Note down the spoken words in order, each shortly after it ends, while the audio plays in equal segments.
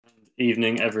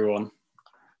Evening, everyone.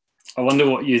 I wonder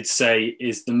what you'd say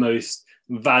is the most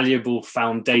valuable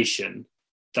foundation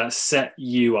that set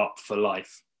you up for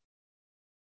life.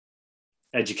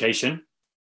 Education,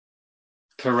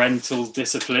 parental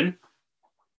discipline,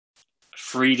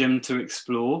 freedom to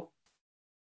explore,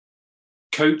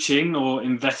 coaching or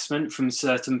investment from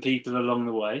certain people along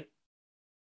the way.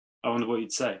 I wonder what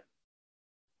you'd say.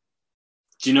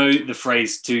 Do you know the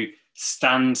phrase to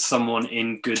stand someone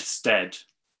in good stead?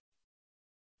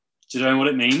 Do you know what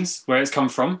it means? Where it's come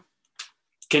from?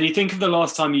 Can you think of the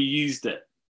last time you used it?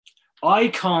 I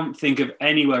can't think of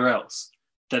anywhere else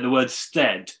that the word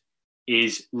stead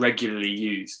is regularly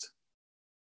used.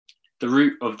 The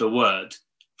root of the word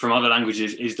from other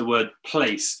languages is the word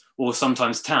place or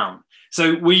sometimes town.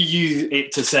 So we use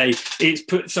it to say it's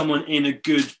put someone in a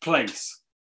good place.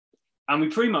 And we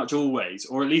pretty much always,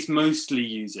 or at least mostly,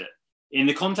 use it in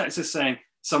the context of saying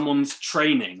someone's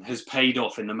training has paid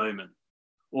off in the moment,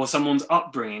 or someone's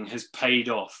upbringing has paid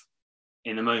off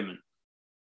in the moment.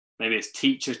 Maybe it's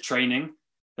teacher training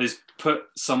has put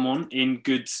someone in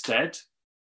good stead,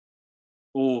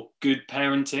 or good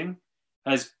parenting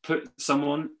has put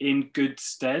someone in good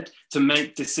stead to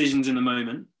make decisions in the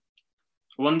moment.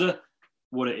 I wonder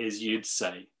what it is you'd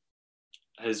say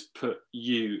has put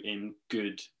you in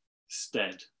good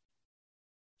stead.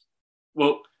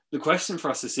 Well, the question for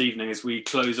us this evening as we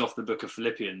close off the book of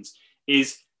Philippians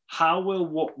is, how will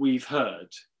what we've heard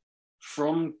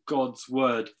from God's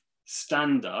word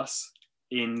stand us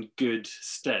in good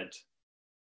stead?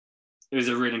 It was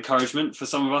a real encouragement for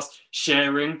some of us,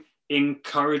 sharing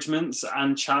encouragements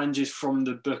and challenges from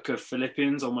the book of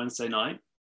Philippians on Wednesday night.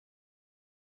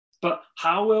 But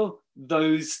how will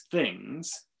those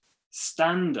things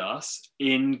stand us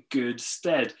in good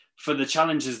stead for the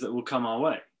challenges that will come our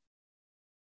way?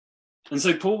 And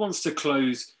so Paul wants to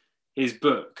close his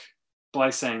book by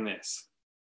saying this: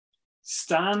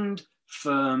 stand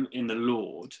firm in the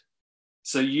Lord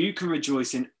so you can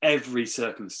rejoice in every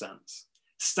circumstance.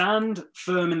 Stand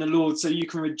firm in the Lord so you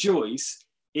can rejoice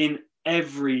in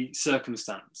every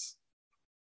circumstance.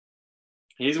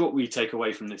 Here's what we take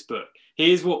away from this book.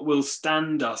 Here's what will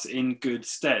stand us in good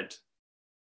stead.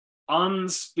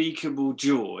 Unspeakable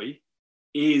joy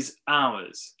is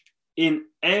ours in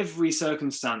every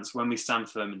circumstance when we stand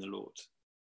firm in the Lord.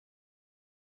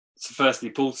 So firstly,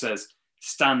 Paul says,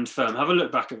 stand firm. Have a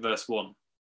look back at verse 1.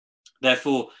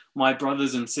 Therefore, my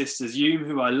brothers and sisters, you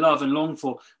who I love and long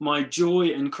for, my joy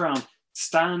and crown,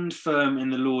 stand firm in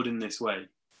the Lord in this way,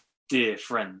 dear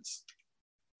friends.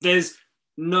 There's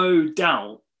no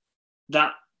doubt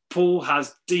that Paul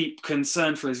has deep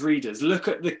concern for his readers. Look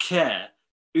at the care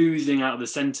oozing out of the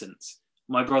sentence.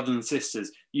 My brothers and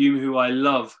sisters, you who I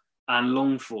love and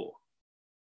long for.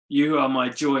 You are my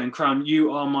joy and crown.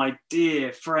 You are my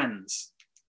dear friends.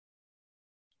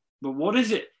 But what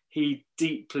is it he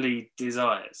deeply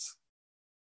desires?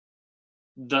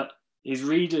 That his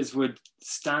readers would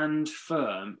stand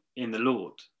firm in the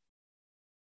Lord.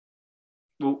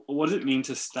 Well, what does it mean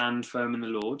to stand firm in the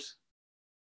Lord?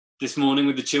 This morning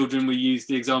with the children, we used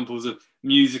the examples of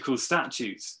musical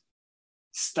statues.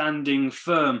 Standing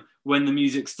firm when the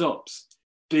music stops.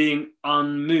 Being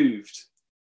unmoved,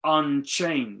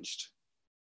 unchanged.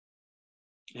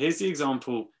 Here's the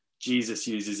example Jesus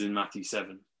uses in Matthew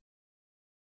 7.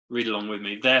 Read along with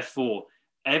me. Therefore,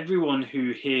 everyone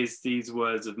who hears these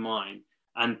words of mine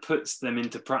and puts them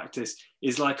into practice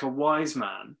is like a wise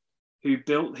man who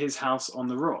built his house on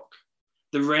the rock.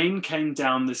 The rain came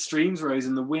down, the streams rose,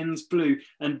 and the winds blew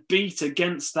and beat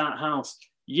against that house.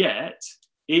 Yet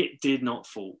it did not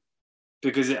fall,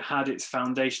 because it had its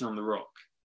foundation on the rock.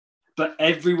 But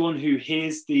everyone who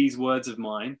hears these words of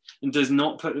mine and does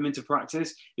not put them into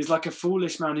practice is like a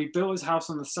foolish man who built his house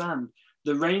on the sand.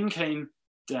 The rain came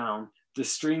down, the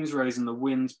streams rose, and the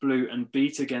winds blew and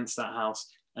beat against that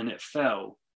house, and it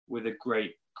fell with a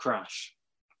great crash.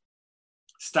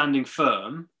 Standing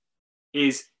firm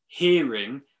is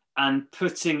hearing and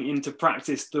putting into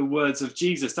practice the words of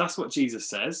Jesus. That's what Jesus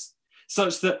says,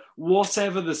 such that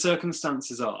whatever the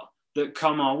circumstances are that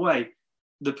come our way,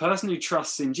 the person who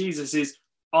trusts in Jesus is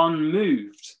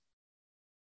unmoved.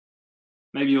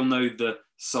 Maybe you'll know the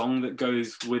song that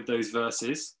goes with those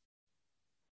verses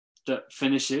that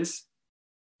finishes,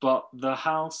 but the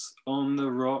house on the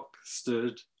rock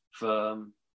stood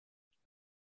firm.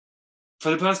 For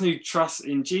the person who trusts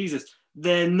in Jesus,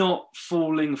 they're not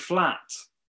falling flat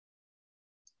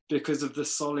because of the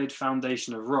solid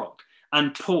foundation of rock.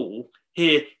 And Paul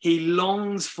here, he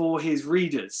longs for his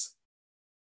readers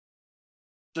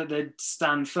that they'd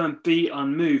stand firm, be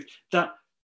unmoved, that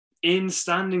in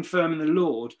standing firm in the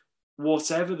Lord,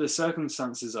 whatever the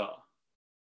circumstances are,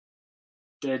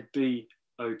 they'd be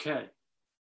okay.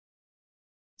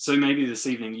 So maybe this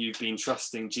evening you've been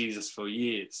trusting Jesus for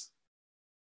years.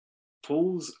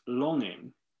 Paul's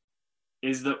longing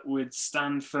is that we'd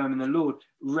stand firm in the Lord,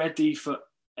 ready for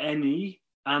any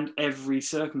and every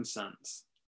circumstance.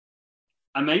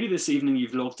 And maybe this evening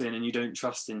you've logged in and you don't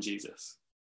trust in Jesus.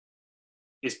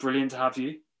 It's brilliant to have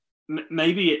you.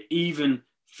 Maybe it even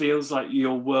feels like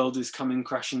your world is coming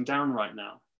crashing down right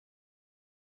now.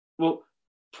 Well,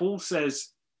 Paul says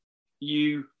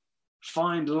you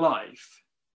find life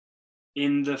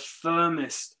in the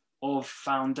firmest of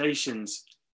foundations.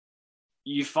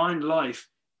 You find life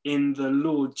in the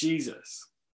Lord Jesus.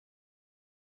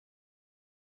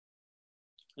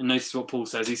 And notice what Paul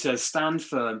says. He says, stand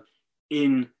firm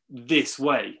in this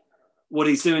way. What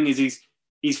he's doing is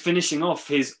he's finishing off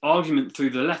his argument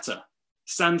through the letter.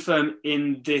 Stand firm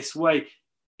in this way.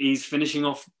 He's finishing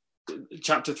off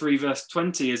chapter 3, verse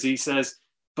 20, as he says,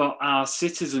 but our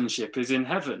citizenship is in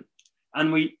heaven,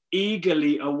 and we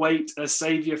eagerly await a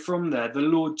saviour from there, the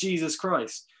Lord Jesus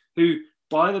Christ, who,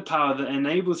 by the power that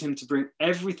enables him to bring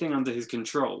everything under his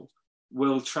control,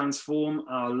 will transform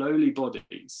our lowly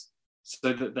bodies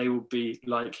so that they will be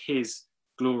like his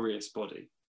glorious body.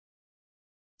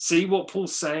 See what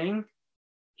Paul's saying?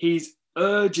 He's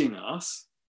urging us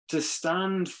to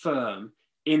stand firm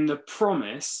in the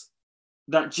promise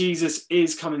that Jesus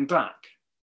is coming back.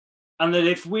 And that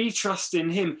if we trust in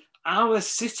him, our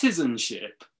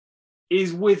citizenship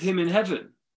is with him in heaven.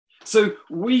 So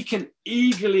we can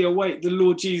eagerly await the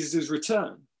Lord Jesus'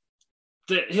 return,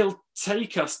 that he'll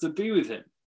take us to be with him.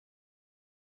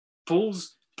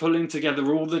 Paul's pulling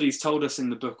together all that he's told us in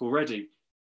the book already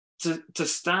to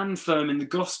stand firm in the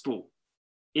gospel,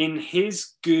 in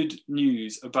his good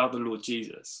news about the Lord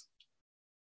Jesus.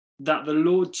 That the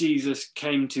Lord Jesus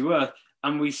came to earth,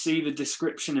 and we see the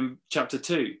description in chapter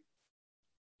 2,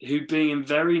 who being in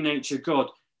very nature God,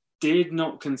 did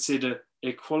not consider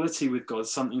equality with God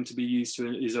something to be used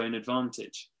to his own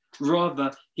advantage.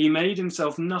 Rather, he made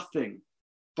himself nothing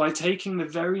by taking the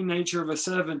very nature of a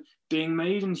servant, being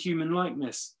made in human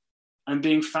likeness, and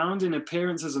being found in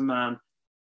appearance as a man.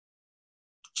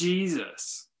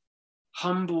 Jesus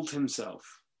humbled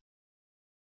himself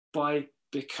by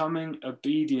becoming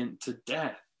obedient to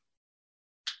death,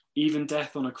 even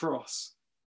death on a cross.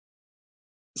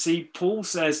 See, Paul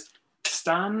says,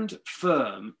 stand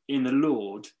firm in the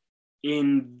Lord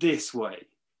in this way,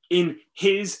 in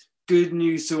his good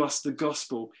news to us, the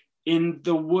gospel, in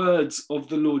the words of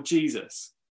the Lord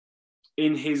Jesus,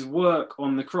 in his work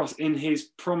on the cross, in his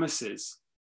promises,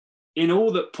 in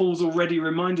all that Paul's already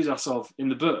reminded us of in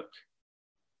the book,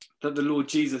 that the Lord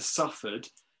Jesus suffered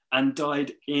and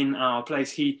died in our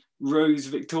place. He rose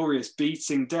victorious,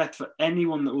 beating death for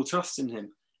anyone that will trust in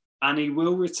him, and he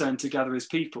will return to gather his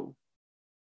people.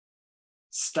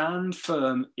 Stand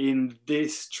firm in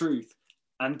this truth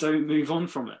and don't move on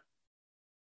from it.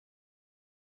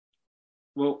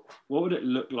 Well, what would it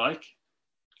look like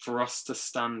for us to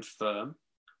stand firm?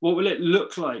 What will it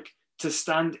look like to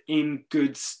stand in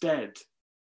good stead?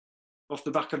 Off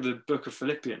the back of the book of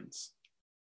Philippians.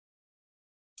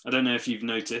 I don't know if you've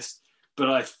noticed, but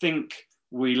I think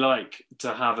we like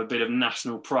to have a bit of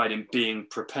national pride in being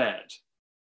prepared.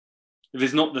 If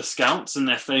it's not the Scouts and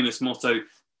their famous motto,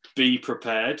 be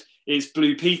prepared, it's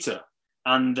Blue Peter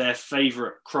and their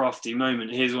favourite crafty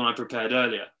moment, here's one I prepared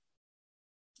earlier.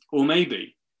 Or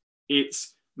maybe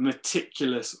it's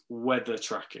meticulous weather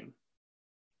tracking,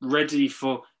 ready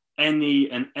for any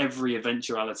and every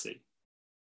eventuality.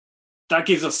 That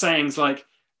gives us sayings like,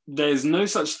 there's no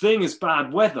such thing as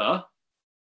bad weather,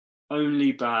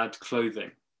 only bad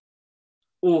clothing.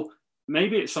 Or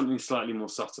maybe it's something slightly more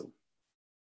subtle.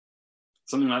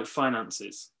 Something like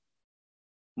finances,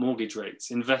 mortgage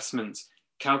rates, investments,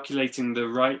 calculating the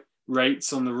right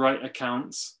rates on the right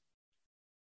accounts.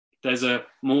 There's a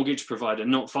mortgage provider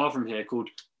not far from here called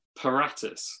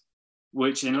Paratus,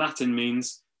 which in Latin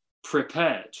means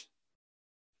prepared.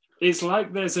 It's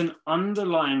like there's an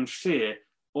underlying fear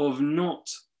of not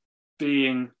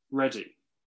being ready.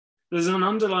 There's an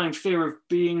underlying fear of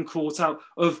being caught out,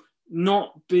 of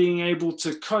not being able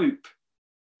to cope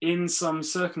in some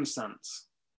circumstance.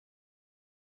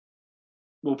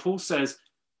 Well, Paul says,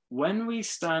 when we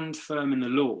stand firm in the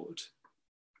Lord,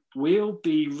 we'll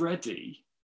be ready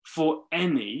for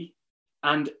any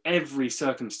and every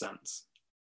circumstance.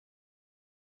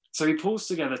 So he pulls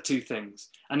together two things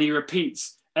and he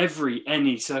repeats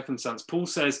any circumstance. Paul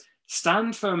says,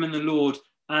 stand firm in the Lord,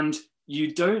 and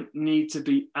you don't need to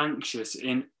be anxious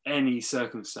in any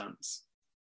circumstance.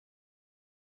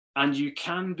 And you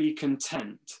can be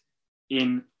content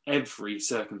in every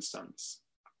circumstance.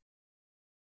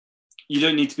 You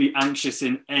don't need to be anxious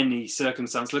in any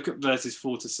circumstance. Look at verses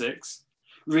 4-6.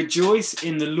 Rejoice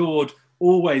in the Lord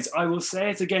always. I will say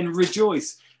it again,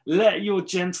 rejoice. Let your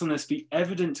gentleness be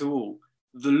evident to all.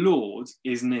 The Lord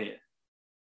is near.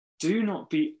 Do not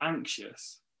be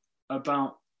anxious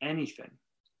about anything,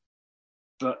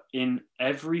 but in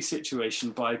every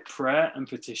situation, by prayer and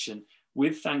petition,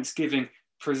 with thanksgiving,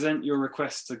 present your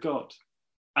requests to God.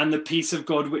 And the peace of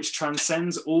God, which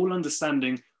transcends all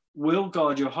understanding, will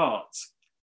guard your hearts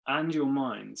and your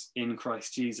minds in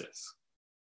Christ Jesus.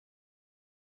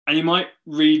 And you might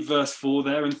read verse 4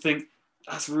 there and think,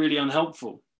 that's really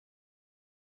unhelpful.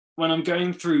 When I'm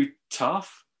going through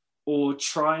tough or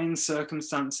trying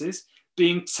circumstances,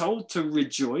 being told to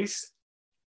rejoice,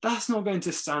 that's not going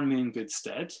to stand me in good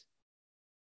stead.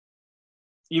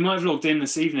 You might have logged in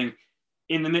this evening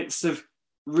in the midst of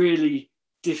really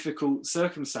difficult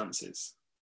circumstances.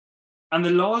 And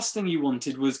the last thing you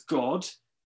wanted was God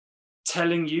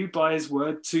telling you by his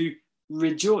word to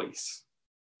rejoice.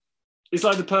 It's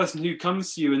like the person who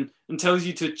comes to you and tells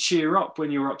you to cheer up when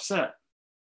you're upset.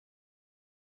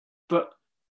 But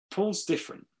Paul's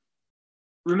different.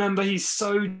 Remember, he's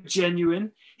so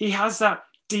genuine. He has that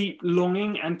deep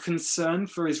longing and concern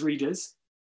for his readers.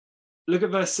 Look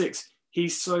at verse 6.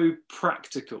 He's so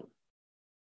practical.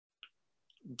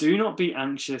 Do not be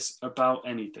anxious about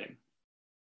anything,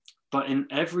 but in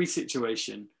every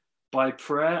situation, by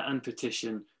prayer and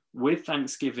petition, with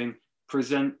thanksgiving,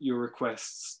 present your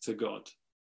requests to God.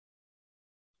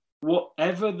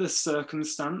 Whatever the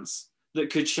circumstance that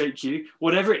could shake you,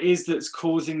 whatever it is that's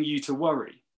causing you to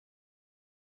worry,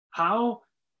 how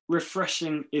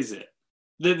refreshing is it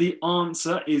that the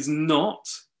answer is not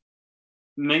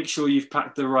make sure you've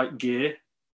packed the right gear?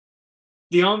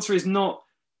 The answer is not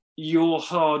your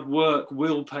hard work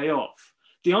will pay off.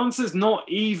 The answer is not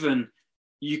even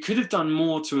you could have done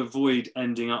more to avoid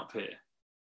ending up here.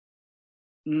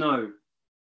 No.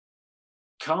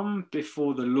 Come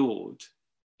before the Lord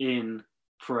in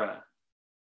prayer.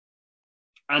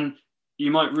 And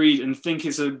you might read and think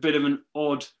it's a bit of an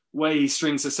odd way he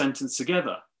strings the sentence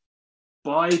together.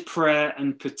 By prayer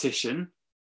and petition,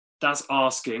 that's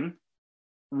asking.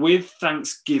 With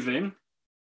thanksgiving,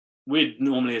 we'd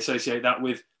normally associate that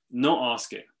with not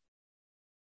asking.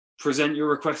 Present your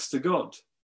requests to God.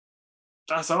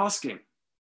 That's asking.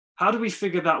 How do we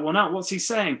figure that one out? What's he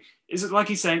saying? Is it like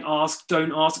he's saying ask,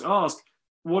 don't ask, ask?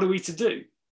 What are we to do?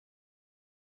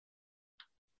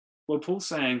 Well, Paul's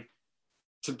saying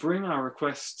to bring our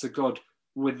requests to God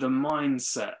with the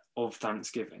mindset of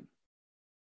thanksgiving.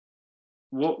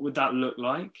 What would that look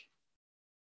like?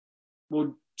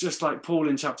 Well, just like Paul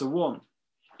in chapter 1,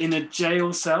 in a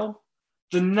jail cell,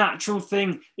 the natural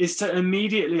thing is to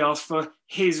immediately ask for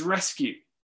his rescue,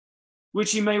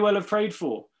 which he may well have prayed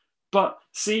for. But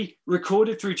see,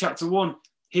 recorded through chapter 1,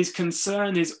 his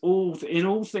concern is in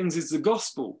all things is the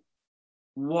gospel.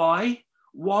 Why?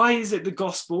 Why is it the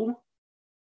gospel?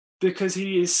 Because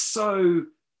he is so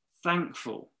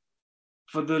thankful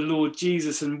for the Lord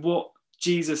Jesus and what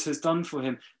Jesus has done for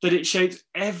him, that it shapes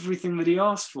everything that he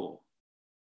asked for.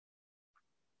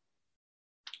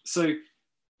 So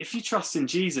if you trust in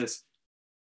Jesus,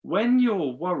 when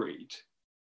you're worried,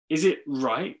 is it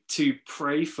right to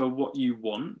pray for what you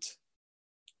want?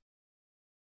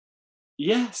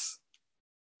 Yes,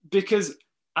 because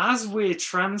as we're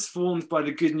transformed by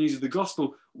the good news of the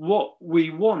gospel, what we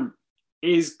want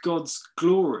is God's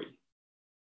glory.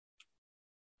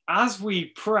 As we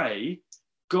pray,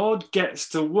 God gets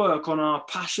to work on our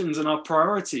passions and our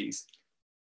priorities.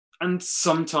 And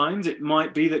sometimes it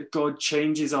might be that God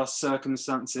changes our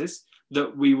circumstances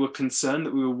that we were concerned,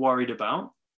 that we were worried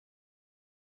about.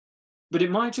 But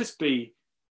it might just be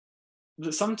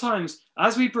that sometimes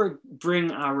as we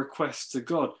bring our requests to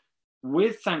God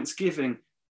with thanksgiving,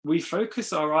 we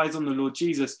focus our eyes on the Lord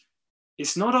Jesus.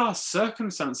 It's not our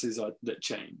circumstances that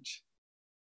change.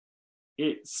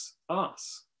 It's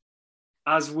us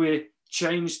as we're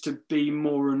changed to be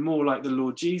more and more like the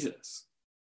Lord Jesus.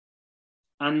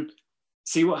 And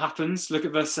see what happens. Look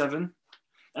at verse 7.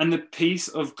 And the peace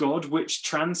of God, which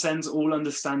transcends all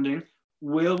understanding,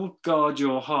 will guard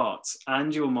your hearts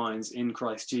and your minds in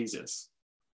Christ Jesus.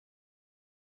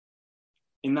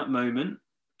 In that moment,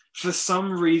 for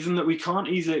some reason that we can't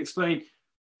easily explain,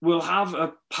 we'll have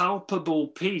a palpable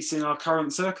peace in our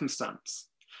current circumstance.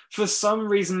 For some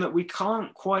reason that we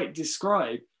can't quite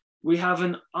describe, we have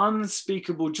an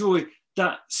unspeakable joy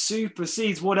that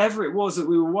supersedes whatever it was that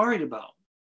we were worried about.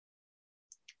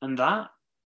 And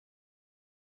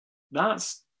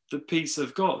that's the peace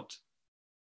of God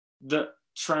that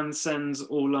transcends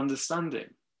all understanding.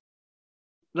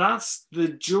 That's the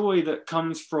joy that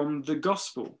comes from the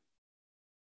gospel.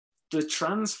 the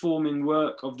transforming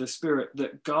work of the Spirit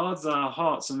that guards our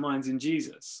hearts and minds in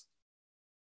Jesus.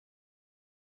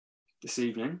 This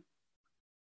evening,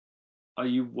 are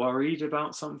you worried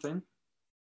about something?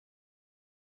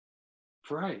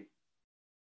 Pray.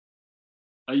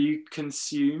 Are you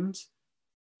consumed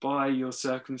by your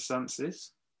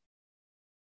circumstances?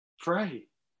 Pray.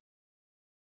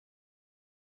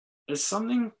 Has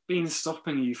something been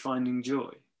stopping you finding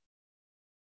joy?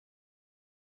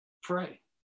 Pray.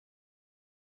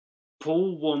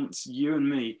 Paul wants you and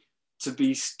me to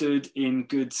be stood in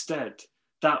good stead,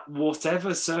 that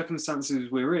whatever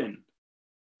circumstances we're in,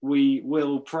 we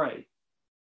will pray.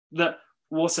 That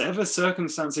whatever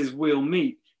circumstances we'll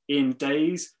meet in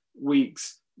days,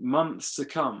 weeks, months to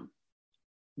come,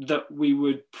 that we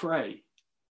would pray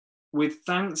with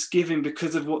thanksgiving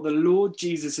because of what the Lord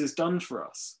Jesus has done for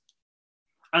us.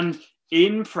 And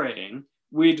in praying,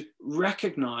 we'd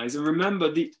recognize and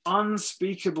remember the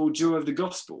unspeakable joy of the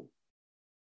gospel.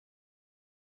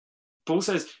 Paul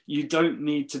says you don't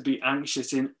need to be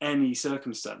anxious in any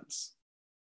circumstance.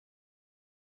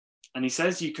 And he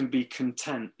says you can be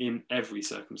content in every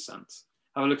circumstance.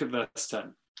 Have a look at verse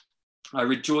 10. I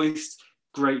rejoiced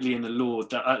greatly in the Lord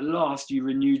that at last you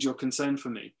renewed your concern for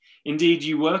me. Indeed,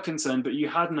 you were concerned, but you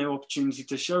had no opportunity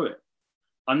to show it.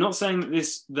 I'm not saying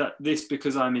that this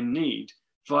because I'm in need,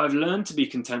 for I've learned to be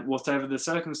content whatever the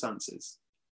circumstances.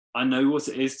 I know what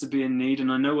it is to be in need,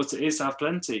 and I know what it is to have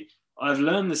plenty. I've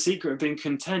learned the secret of being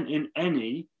content in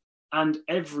any and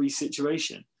every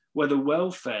situation, whether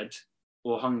well-fed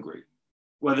or hungry,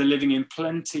 whether living in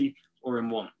plenty or in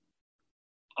want.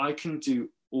 I can do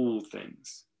all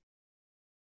things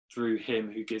through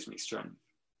him who gives me strength.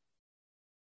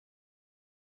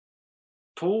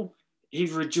 Paul,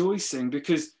 he's rejoicing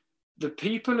because the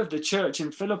people of the church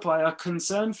in Philippi are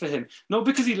concerned for him, not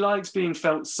because he likes being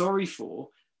felt sorry for,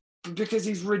 but because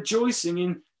he's rejoicing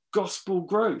in gospel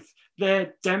growth.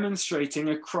 They're demonstrating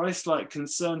a Christ-like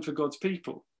concern for God's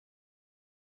people.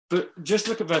 But just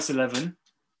look at verse 11.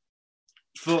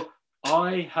 For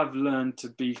I have learned to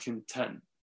be content,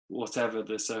 whatever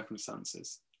the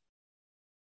circumstances.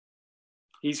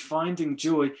 He's finding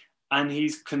joy and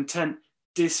he's content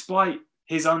despite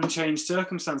his unchanged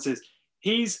circumstances.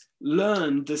 He's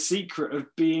learned the secret of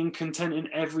being content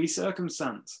in every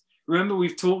circumstance. Remember,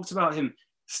 we've talked about him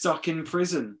stuck in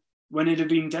prison when it had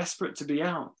been desperate to be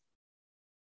out.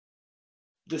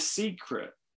 The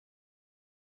secret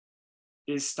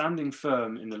is standing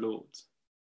firm in the Lord.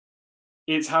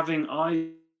 It's having eyes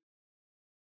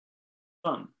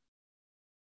on.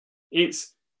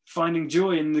 It's finding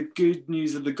joy in the good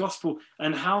news of the gospel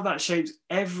and how that shapes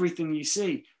everything you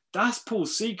see. That's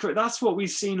Paul's secret. That's what we've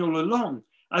seen all along.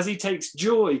 As he takes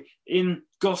joy in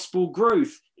gospel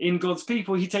growth in God's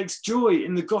people, he takes joy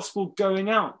in the gospel going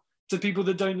out to people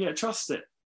that don't yet trust it.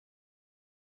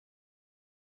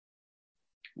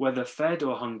 Whether fed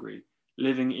or hungry,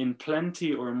 living in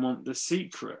plenty or in want, the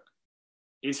secret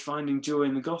is finding joy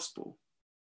in the gospel.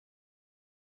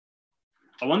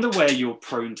 I wonder where you're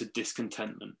prone to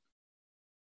discontentment.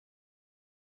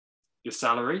 Your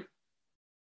salary,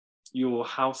 your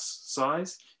house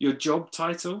size, your job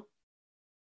title,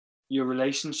 your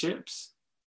relationships,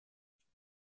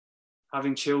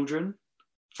 having children,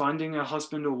 finding a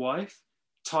husband or wife,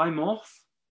 time off,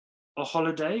 a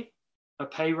holiday, a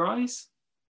pay rise.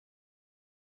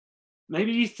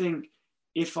 Maybe you think,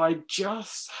 if I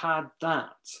just had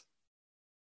that,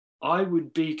 I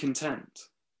would be content.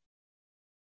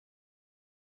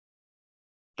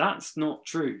 That's not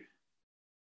true.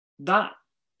 That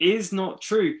is not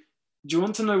true. Do you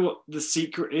want to know what the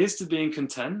secret is to being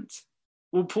content?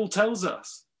 Well, Paul tells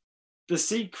us the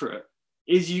secret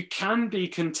is you can be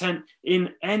content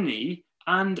in any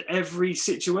and every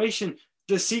situation.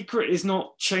 The secret is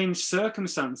not changed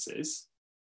circumstances.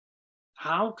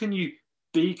 How can you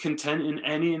be content in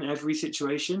any and every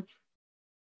situation?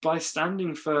 By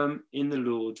standing firm in the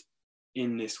Lord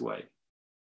in this way,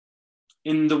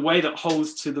 in the way that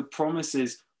holds to the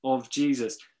promises of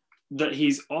Jesus, that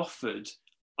he's offered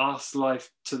us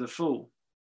life to the full.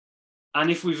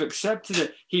 And if we've accepted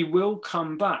it, he will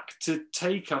come back to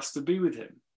take us to be with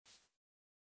him.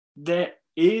 There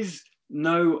is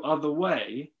no other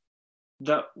way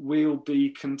that we'll be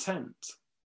content.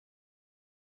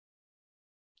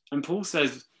 And Paul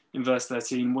says in verse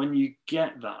 13, when you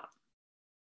get that,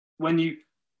 when you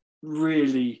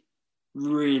really,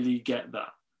 really get that,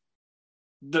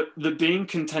 the being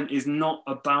content is not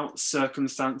about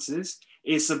circumstances,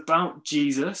 it's about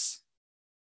Jesus.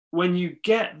 When you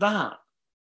get that,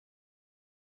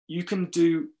 you can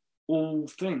do all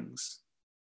things.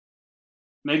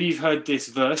 Maybe you've heard this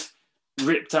verse,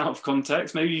 ripped out of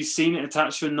context. Maybe you've seen it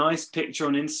attached to a nice picture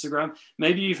on Instagram.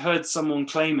 Maybe you've heard someone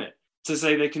claim it to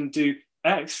say they can do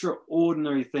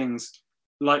extraordinary things,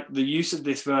 like the use of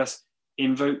this verse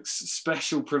invokes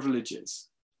special privileges.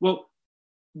 Well,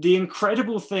 the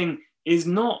incredible thing is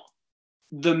not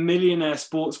the millionaire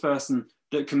sports person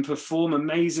that can perform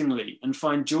amazingly and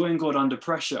find joy in God under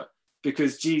pressure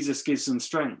because Jesus gives them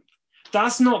strength.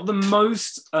 That's not the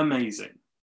most amazing.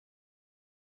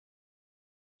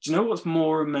 Do you know what's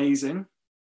more amazing?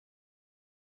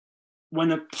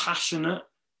 When a passionate,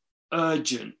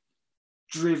 urgent,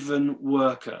 driven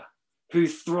worker who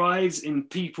thrives in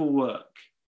people work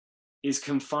is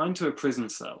confined to a prison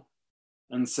cell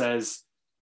and says,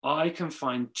 I can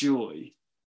find joy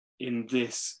in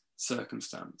this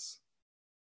circumstance.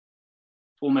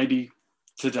 Or maybe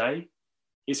today,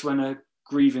 it's when a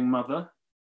grieving mother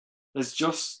has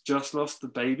just lost the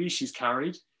baby she's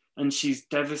carried and she's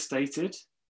devastated.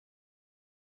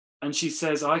 And she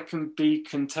says, I can be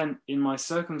content in my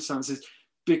circumstances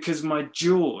because my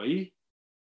joy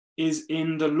is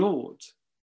in the Lord.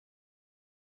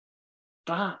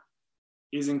 That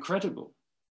is incredible.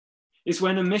 It's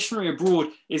when a missionary abroad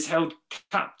is held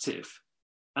captive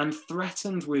and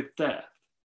threatened with death,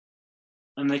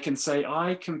 and they can say,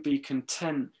 I can be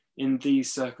content in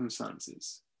these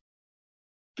circumstances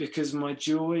because my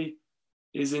joy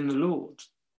is in the Lord.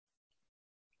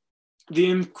 The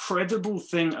incredible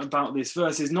thing about this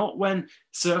verse is not when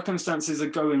circumstances are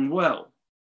going well,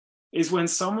 is when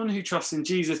someone who trusts in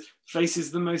Jesus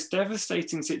faces the most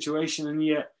devastating situation and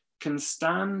yet can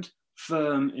stand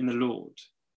firm in the Lord.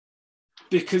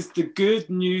 Because the good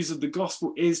news of the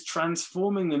gospel is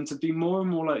transforming them to be more and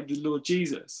more like the Lord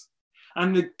Jesus.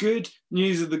 And the good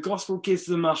news of the gospel gives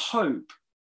them a hope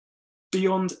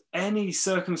beyond any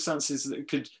circumstances that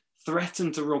could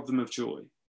threaten to rob them of joy.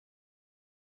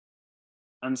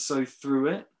 And so through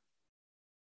it,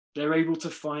 they're able to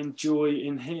find joy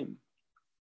in him.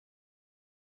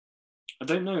 I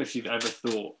don't know if you've ever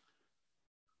thought,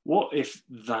 what if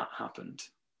that happened?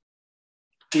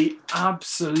 The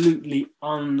absolutely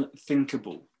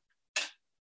unthinkable.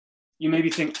 You maybe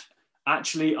think,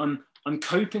 actually, I'm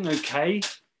coping okay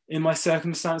in my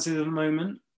circumstances at the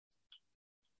moment.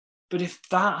 But if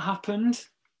that happened,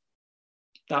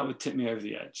 that would tip me over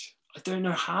the edge. I don't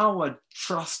know how I'd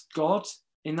trust God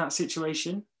in that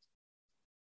situation.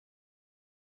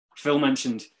 Phil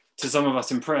mentioned to some of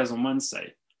us in prayers on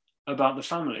Wednesday about the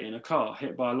family in a car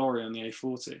hit by a lorry on the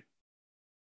A40.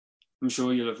 I'm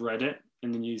sure you'll have read it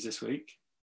in the news this week.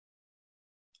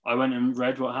 I went and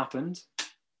read what happened.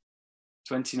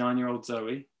 29-year-old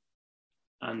Zoe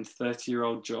and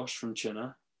 30-year-old Josh from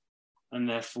Chinna and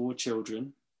their 4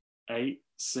 children, 8,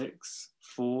 6,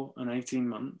 4 and 18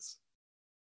 months,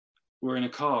 were in a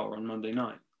car on Monday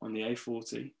night on the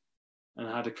A40 and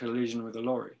had a collision with a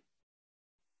lorry.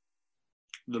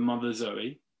 The mother,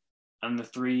 Zoe, and the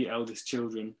 3 eldest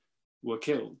children were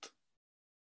killed.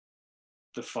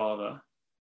 The father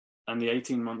and the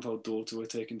 18-month-old daughter were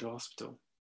taken to hospital.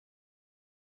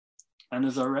 And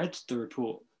as I read the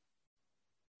report,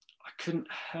 I couldn't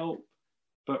help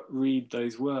but read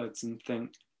those words and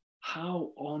think,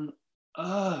 how on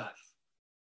earth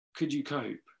could you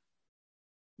cope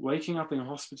waking up in a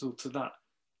hospital to that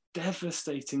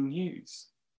devastating news?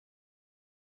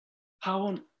 How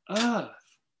on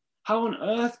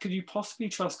earth could you possibly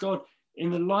trust God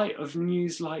in the light of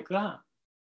news like that?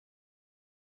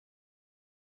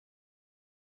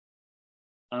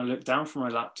 And I looked down from my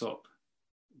laptop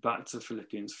back to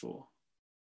Philippians 4.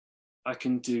 I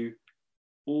can do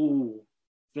all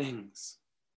things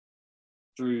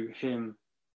through him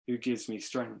who gives me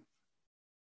strength.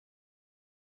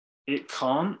 It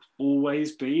can't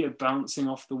always be a bouncing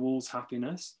off the walls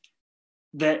happiness.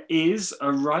 There is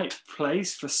a right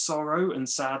place for sorrow and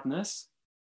sadness,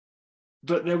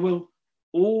 but there will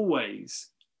always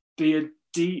be a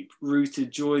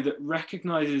deep-rooted joy that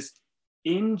recognizes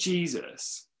in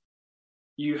Jesus,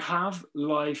 you have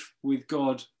life with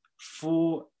God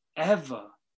forever,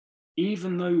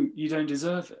 even though you don't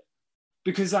deserve it,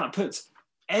 because that puts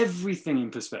everything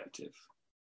in perspective.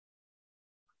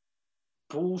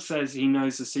 Paul says he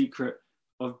knows the secret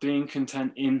of being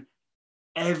content in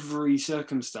every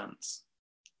circumstance.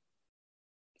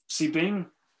 See, being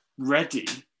ready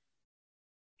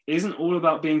isn't all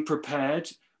about being prepared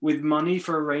with money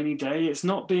for a rainy day. It's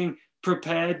not being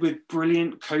prepared with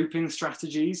brilliant coping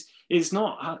strategies. It's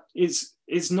not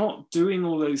doing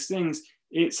all those things.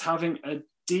 It's having a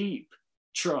deep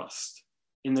trust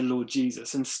in the Lord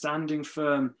Jesus and standing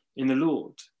firm in the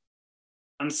Lord.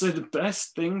 And so the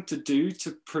best thing to do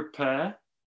to prepare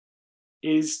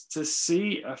is to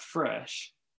see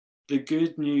afresh the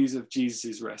good news of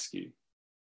Jesus' rescue.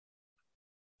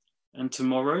 And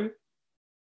tomorrow,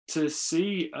 to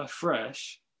see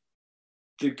afresh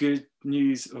the good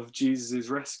news of Jesus'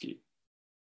 rescue.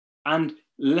 And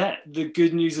let the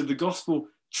good news of the gospel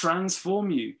transform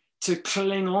you to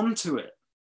cling on to it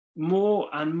more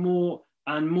and more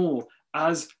and more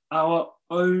as our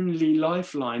only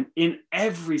lifeline in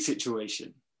every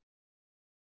situation.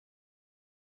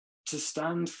 To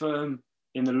stand firm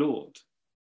in the Lord.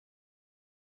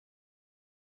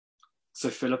 So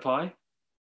Philippi,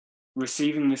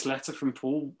 receiving this letter from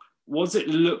Paul, what does it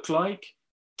look like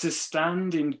to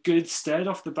stand in good stead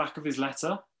off the back of his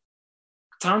letter?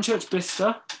 Town Church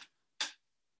Bicester,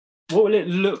 what will it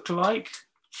look like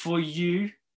for you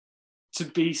to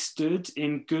be stood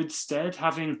in good stead,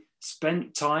 having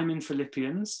spent time in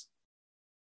Philippians?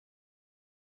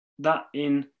 That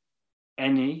in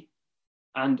any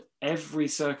and every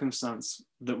circumstance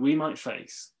that we might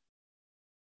face,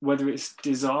 whether it's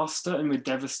disaster and we're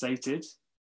devastated,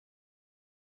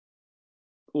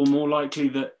 or more likely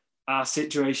that our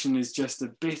situation is just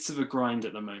a bit of a grind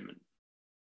at the moment,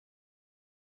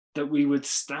 that we would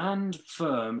stand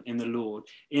firm in the Lord,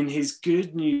 in his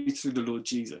good news through the Lord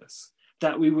Jesus,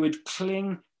 that we would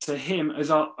cling to him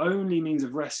as our only means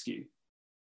of rescue,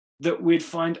 that we'd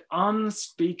find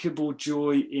unspeakable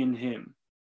joy in him,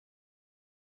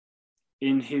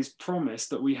 in his promise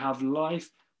that we have life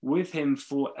with him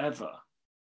forever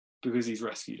because he's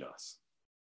rescued us.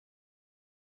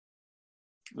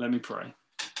 Let me pray.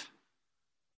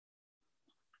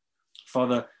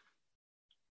 Father,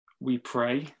 we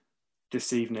pray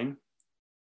this evening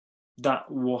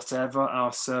that whatever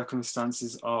our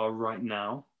circumstances are right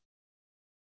now,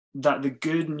 that the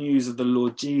good news of the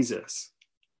Lord Jesus,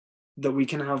 that we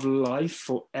can have life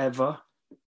forever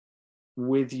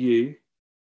with you,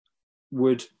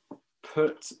 would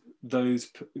put those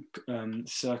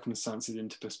circumstances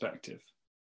into perspective.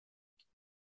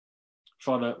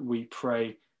 Father, we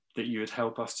pray that you would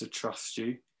help us to trust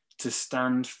you, to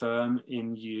stand firm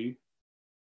in you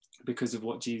because of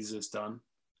what Jesus has done.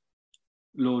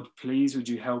 Lord, please would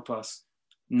you help us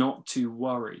not to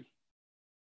worry,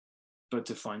 but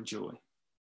to find joy.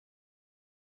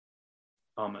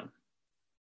 Amen.